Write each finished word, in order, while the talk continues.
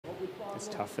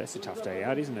That's tough. That's a tough day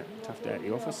out, isn't it? Tough day at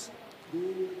the office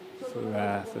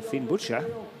for Finn Butcher.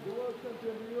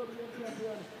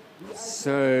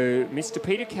 So, Mr.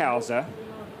 Peter Kauzer,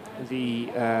 the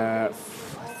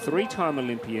 3-time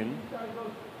Olympian,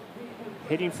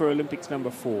 heading for Olympics number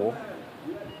 4.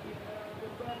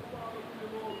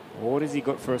 What has he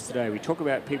got for us today? We talk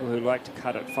about people who like to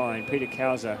cut it fine. Peter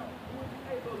Kauzer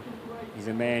is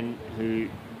a man who,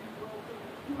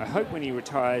 I hope when he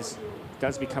retires,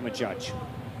 does become a judge.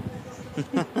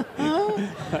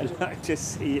 I like to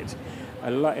see it.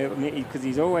 I mean, because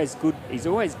he's always good. He's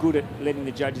always good at letting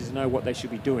the judges know what they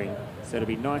should be doing. So it'd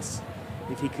be nice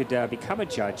if he could become a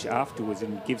judge afterwards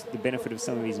and gives the benefit of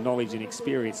some of his knowledge and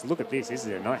experience. Look at this. This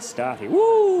is a nice start here.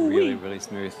 Woo! Really, really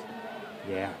smooth.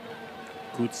 Yeah.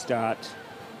 Good start.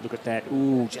 Look at that.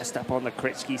 Ooh, just up on the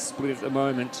Kretsky split at the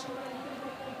moment.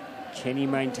 Can he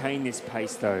maintain this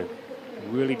pace, though?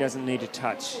 Really doesn't need a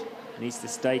touch. Needs to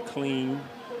stay clean.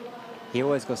 He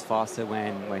always goes faster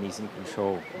when he's in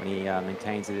control, when he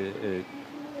maintains a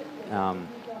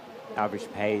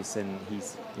average pace, and he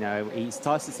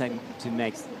starts to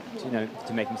make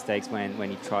mistakes when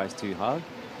he tries too hard.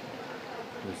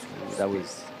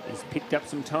 He's picked up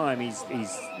some time. He's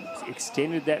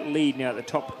extended that lead now at the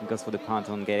top. He goes for the punt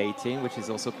on gate 18, which is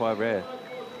also quite rare.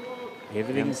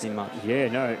 Everything's seen much. Yeah,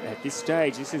 no. At this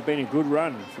stage, this has been a good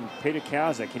run from Peter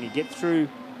Kauzer. Can he get through?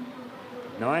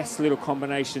 Nice little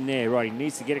combination there. Right, he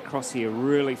needs to get across here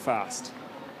really fast.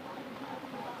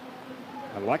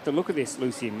 I like the look of this,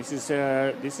 Lucien. This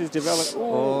is developed.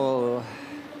 Oh.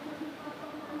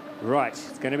 Right,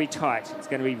 it's going to be tight. It's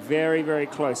going to be very, very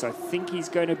close. I think he's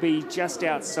going to be just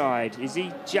outside. Is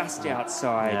he just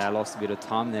outside? Yeah, I lost a bit of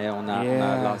time there on that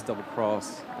last double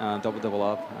cross, double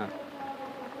up.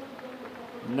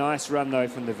 Nice run though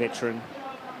from the veteran.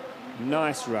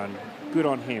 Nice run. Good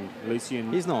on him,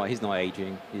 Lucien. He's not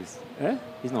aging. He's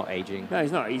not aging. No,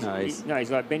 he's not.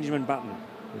 He's like Benjamin Button.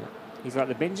 Yeah. He's like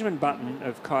the Benjamin Button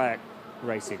of kayak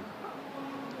racing.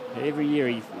 Every year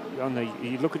you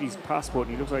look at his passport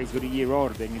and he looks like he's got a year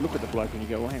older. Then you look at the bloke and you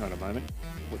go, well, hang on a moment.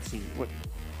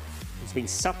 He's been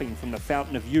supping from the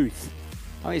fountain of youth.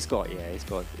 Oh, he's got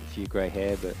a few grey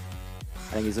hair, but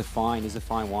I think he's a fine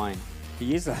wine.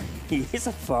 He is a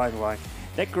fine wine.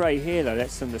 That grey hair, though,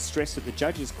 that's from the stress that the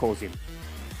judges cause him.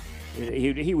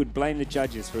 He would blame the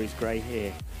judges for his grey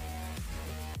hair.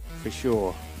 For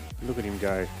sure. Look at him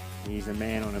go. He's a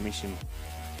man on a mission.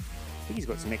 I think he's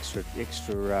got some extra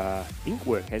ink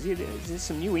work, has he? Is there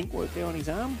some new ink work there on his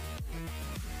arm?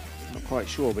 Not quite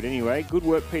sure, but anyway, good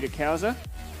work, Peter Kauzer.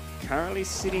 Currently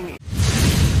sitting